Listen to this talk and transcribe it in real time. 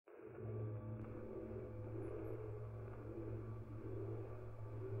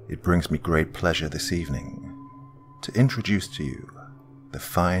It brings me great pleasure this evening to introduce to you the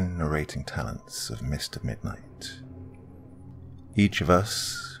fine narrating talents of Mr. Midnight. Each of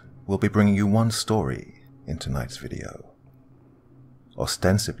us will be bringing you one story in tonight's video,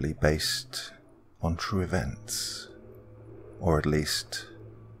 ostensibly based on true events, or at least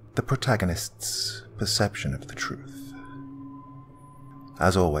the protagonist's perception of the truth.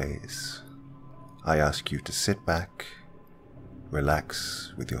 As always, I ask you to sit back,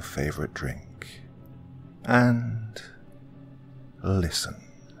 relax with your favorite drink, and listen.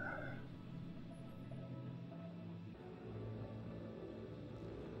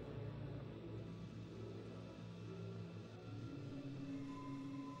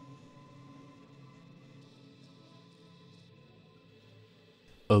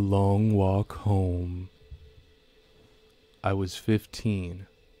 A long walk home. I was 15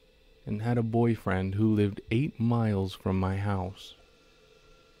 and had a boyfriend who lived 8 miles from my house.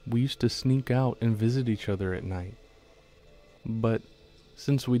 We used to sneak out and visit each other at night. But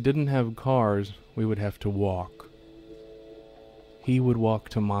since we didn't have cars, we would have to walk. He would walk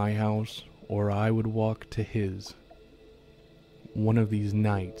to my house, or I would walk to his. One of these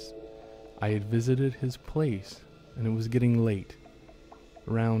nights, I had visited his place, and it was getting late,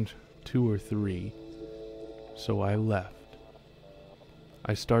 around 2 or 3, so I left.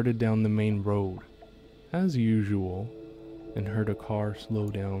 I started down the main road, as usual, and heard a car slow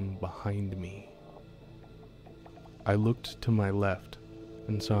down behind me. I looked to my left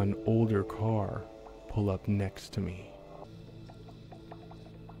and saw an older car pull up next to me.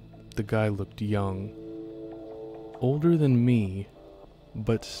 The guy looked young, older than me,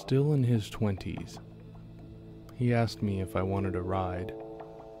 but still in his 20s. He asked me if I wanted a ride.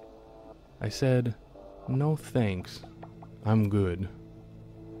 I said, "No thanks, I'm good."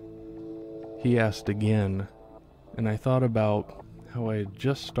 He asked again, and I thought about how I had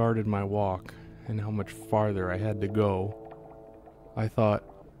just started my walk and how much farther I had to go. I thought,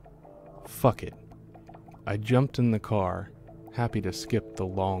 fuck it. I jumped in the car, happy to skip the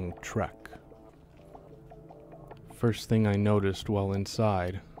long trek. First thing I noticed while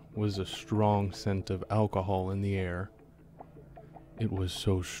inside was a strong scent of alcohol in the air. It was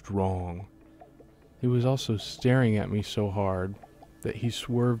so strong. He was also staring at me so hard that he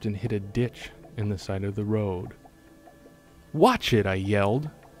swerved and hit a ditch in the side of the road. "Watch it!" I yelled.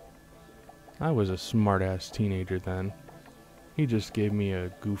 I was a smart-ass teenager then. He just gave me a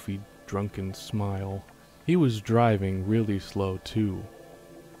goofy, drunken smile. He was driving really slow too.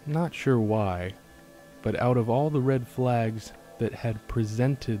 Not sure why, but out of all the red flags that had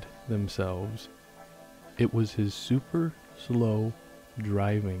presented themselves, it was his super slow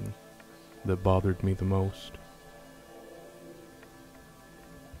driving that bothered me the most.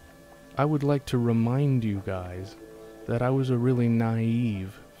 I would like to remind you guys that I was a really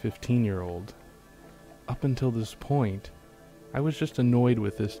naive 15-year-old. Up until this point, I was just annoyed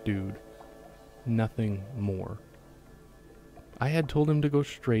with this dude. Nothing more. I had told him to go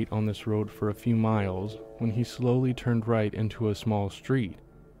straight on this road for a few miles when he slowly turned right into a small street.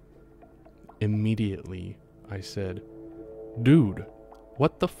 Immediately, I said, "Dude,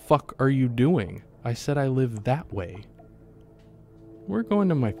 what the fuck are you doing? I said I live that way." "We're going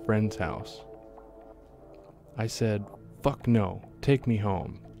to my friend's house." I said, "Fuck no, take me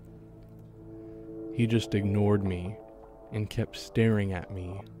home." He just ignored me and kept staring at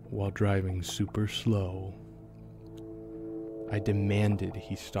me while driving super slow. I demanded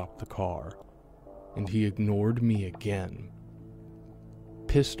he stop the car, and he ignored me again.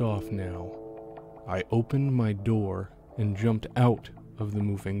 Pissed off now, I opened my door and jumped out of the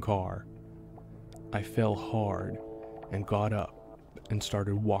moving car. I fell hard and got up and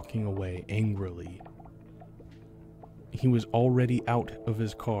started walking away angrily. He was already out of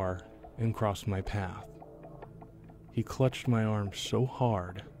his car and crossed my path. He clutched my arm so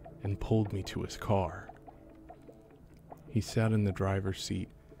hard and pulled me to his car. He sat in the driver's seat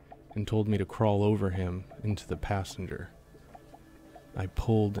and told me to crawl over him into the passenger. I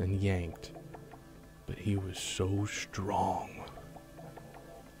pulled and yanked, but he was so strong.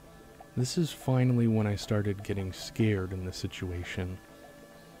 This is finally when I started getting scared in the situation.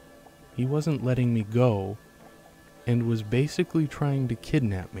 He wasn't letting me go and was basically trying to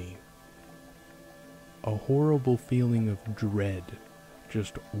kidnap me. A horrible feeling of dread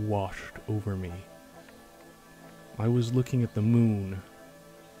just washed over me. I was looking at the moon.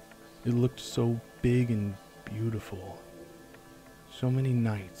 It looked so big and beautiful. So many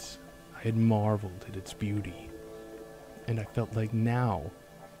nights I had marveled at its beauty, and I felt like now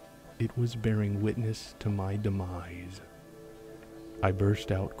it was bearing witness to my demise. I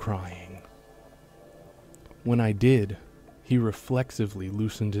burst out crying. When I did, He reflexively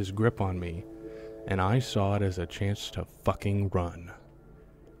loosened his grip on me, and I saw it as a chance to fucking run.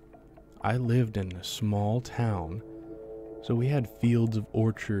 I lived in a small town, so we had fields of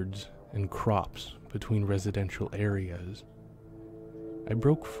orchards and crops between residential areas. I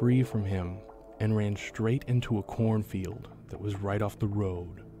broke free from him and ran straight into a cornfield that was right off the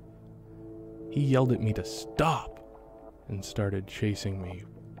road. He yelled at me to stop and started chasing me.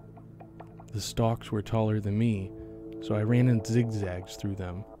 The stalks were taller than me, so I ran in zigzags through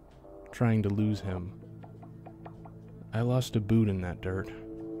them, trying to lose him. I lost a boot in that dirt.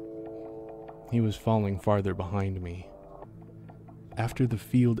 He was falling farther behind me. After the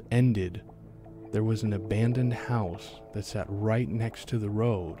field ended, there was an abandoned house that sat right next to the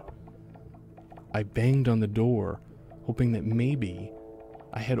road. I banged on the door, hoping that maybe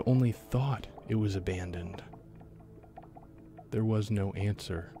I had only thought it was abandoned. There was no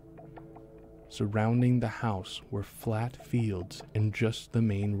answer. Surrounding the house were flat fields and just the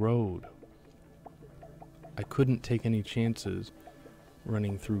main road. I couldn't take any chances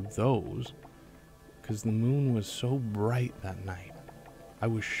running through those, because the moon was so bright that night. I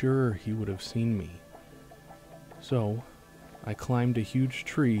was sure he would have seen me. So, I climbed a huge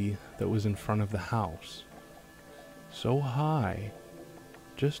tree that was in front of the house. So high,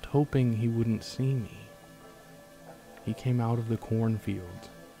 just hoping he wouldn't see me. He came out of the cornfield,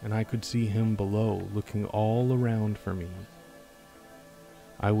 and I could see him below, looking all around for me.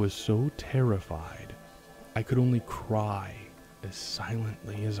 I was so terrified, I could only cry as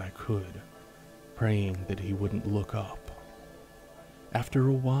silently as I could, praying that he wouldn't look up. After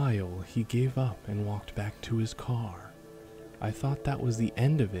a while, he gave up and walked back to his car. I thought that was the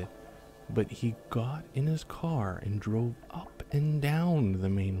end of it, but he got in his car and drove up and down the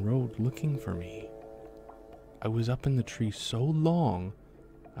main road looking for me. I was up in the tree so long,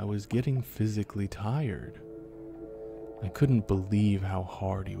 I was getting physically tired. I couldn't believe how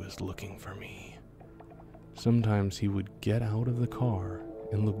hard he was looking for me. Sometimes he would get out of the car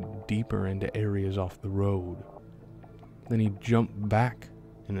and look deeper into areas off the road. Then he'd jump back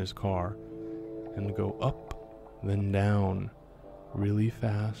in his car and go up, then down, really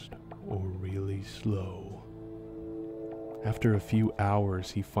fast or really slow. After a few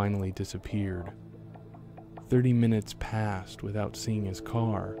hours, he finally disappeared. 30 minutes passed without seeing his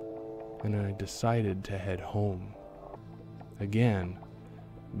car, and I decided to head home. Again,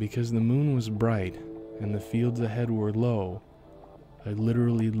 because the moon was bright and the fields ahead were low, I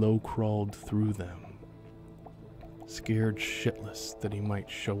literally low-crawled through them, scared shitless that he might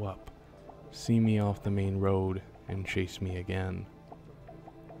show up, see me off the main road, and chase me again.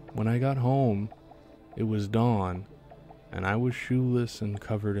 When I got home, it was dawn, and I was shoeless and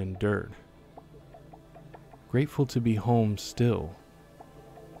covered in dirt. Grateful to be home still.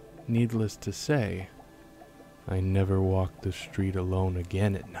 Needless to say, I never walked the street alone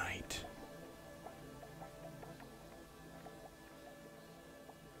again at night.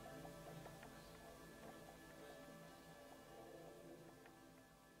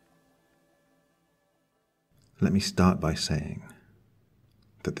 Let me start by saying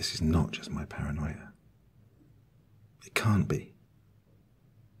that this is not just my paranoia. It can't be.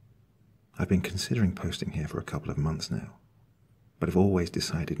 I've been considering posting here for a couple of months now, but I've always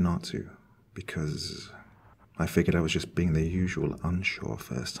decided not to, because I figured I was just being the usual unsure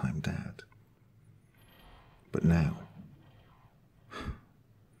first-time dad. But now,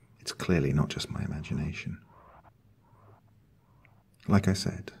 it's clearly not just my imagination. Like I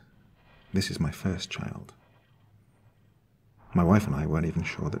said, this is my first child. My wife and I weren't even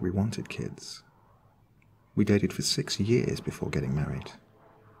sure that we wanted kids. We dated for 6 years before getting married,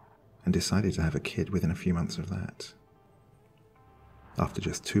 and decided to have a kid within a few months of that. After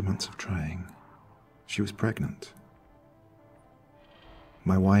just 2 months of trying, she was pregnant.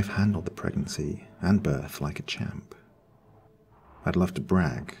 My wife handled the pregnancy and birth like a champ. I'd love to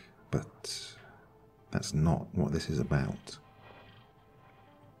brag, but that's not what this is about.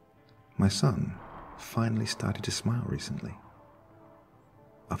 My son finally started to smile recently.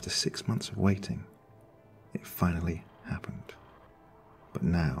 After 6 months of waiting, it finally happened. But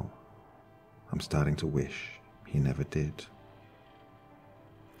now, I'm starting to wish he never did.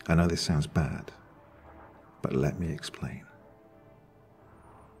 I know this sounds bad, but let me explain.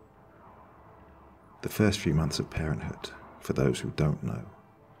 The first few months of parenthood, for those who don't know,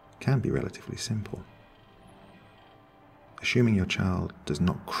 can be relatively simple. Assuming your child does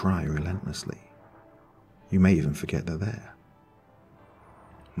not cry relentlessly, you may even forget they're there.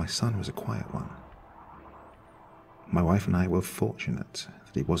 My son was a quiet one. My wife and I were fortunate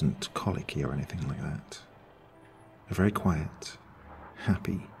that he wasn't colicky or anything like that. A very quiet,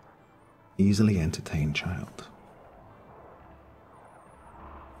 happy, easily entertained child.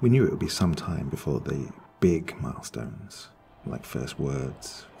 We knew it would be some time before the big milestones, like first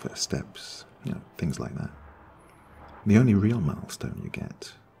words, first steps, things like that. The only real milestone you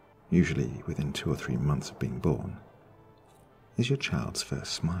get, usually within 2 or 3 months of being born, is your child's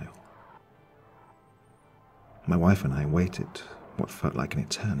first smile. My wife and I waited what felt like an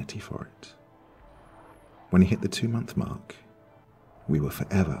eternity for it. When he hit the 2-month mark, we were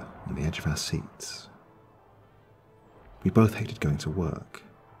forever on the edge of our seats. We both hated going to work,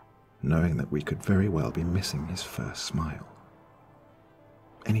 knowing that we could very well be missing his first smile.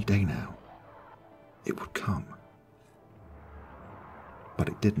 Any day now, it would come. But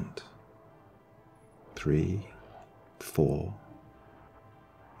it didn't. 3, 4,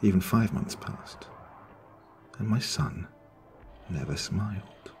 even 5 months passed, and my son never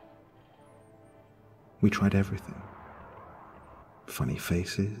smiled. We tried everything. Funny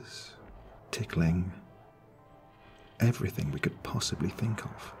faces, tickling, everything we could possibly think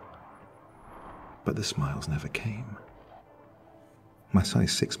of. But the smiles never came. My son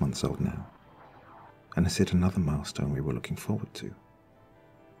is 6 months old now, and has hit another milestone we were looking forward to.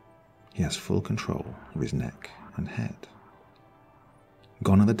 He has full control of his neck and head.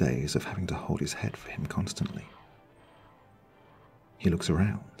 Gone are the days of having to hold his head for him constantly. He looks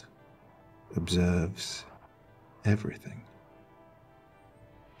around, observes everything.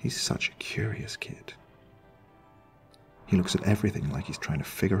 He's such a curious kid. He looks at everything like he's trying to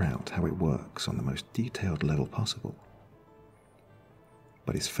figure out how it works on the most detailed level possible.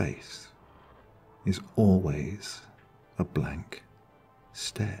 But his face is always a blank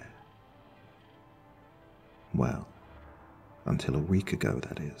stare. Well, until a week ago,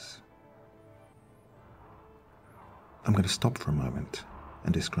 that is. I'm going to stop for a moment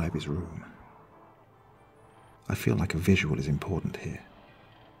and describe his room. I feel like a visual is important here.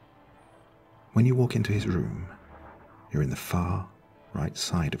 When you walk into his room, you're in the far right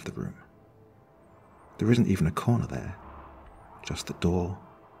side of the room. There isn't even a corner there, just the door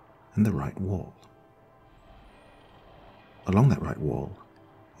and the right wall. Along that right wall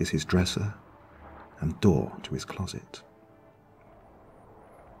is his dresser and door to his closet.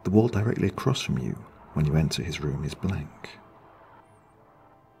 The wall directly across from you when you enter his room is blank.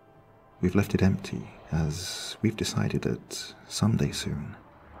 We've left it empty as we've decided that someday soon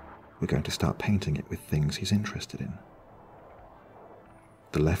we're going to start painting it with things he's interested in.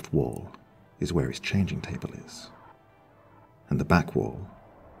 The left wall is where his changing table is, and the back wall,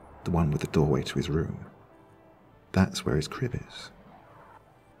 the one with the doorway to his room, that's where his crib is.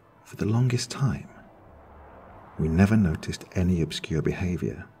 For the longest time, we never noticed any obscure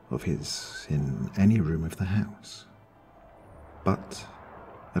behavior of his in any room of the house. But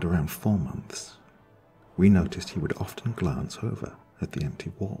at around 4 months, we noticed he would often glance over at the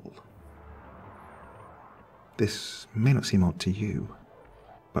empty wall. This may not seem odd to you,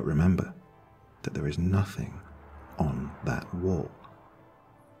 but remember that there is nothing on that wall.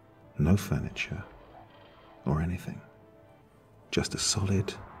 No furniture or anything. Just a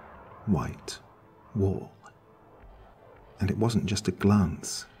solid, white wall. And it wasn't just a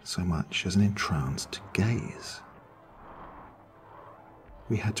glance so much as an entranced gaze.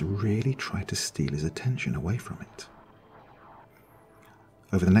 We had to really try to steal his attention away from it.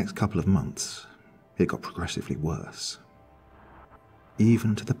 Over the next couple of months, it got progressively worse,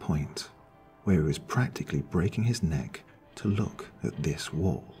 even to the point where he was practically breaking his neck to look at this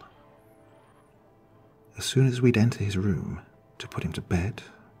wall. As soon as we'd enter his room to put him to bed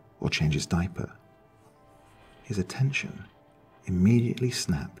or change his diaper, his attention immediately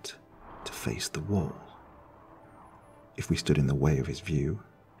snapped to face the wall. If we stood in the way of his view,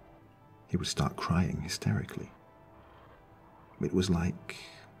 he would start crying hysterically. It was like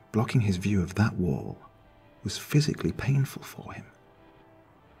blocking his view of that wall was physically painful for him.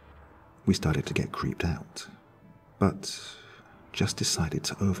 We started to get creeped out, but just decided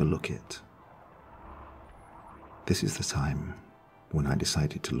to overlook it. This is the time when I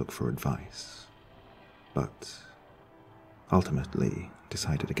decided to look for advice, but ultimately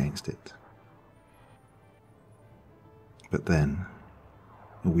decided against it. But then,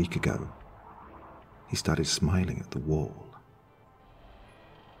 a week ago, he started smiling at the wall.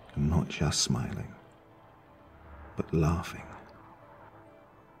 And not just smiling, but laughing.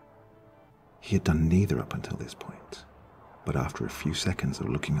 He had done neither up until this point, but after a few seconds of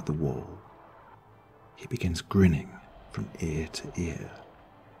looking at the wall, he begins grinning from ear to ear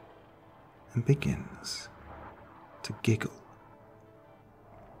and begins to giggle.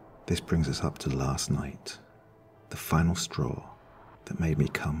 This brings us up to last night, the final straw that made me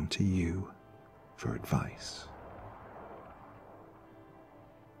come to you for advice.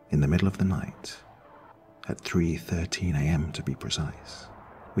 In the middle of the night, at 3:13 a.m. to be precise,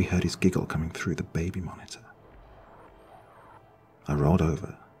 we heard his giggle coming through the baby monitor. I rolled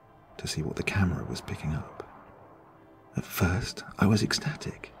over to see what the camera was picking up. At first, I was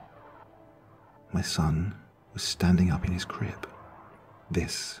ecstatic. My son was standing up in his crib.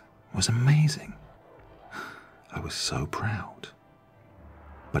 This was amazing. I was so proud.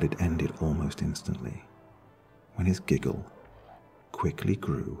 But it ended almost instantly when his giggle quickly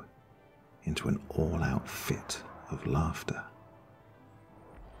grew into an all-out fit of laughter.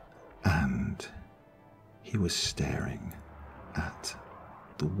 And he was staring at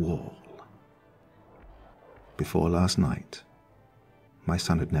the wall. Before last night, my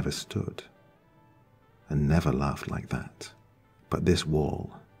son had never stood and never laughed like that. But this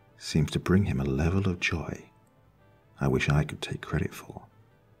wall seems to bring him a level of joy I wish I could take credit for.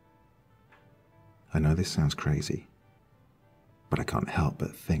 I know this sounds crazy, but I can't help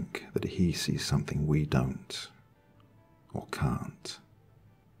but think that he sees something we don't, or can't.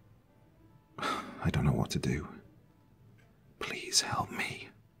 I don't know what to do. Please help me.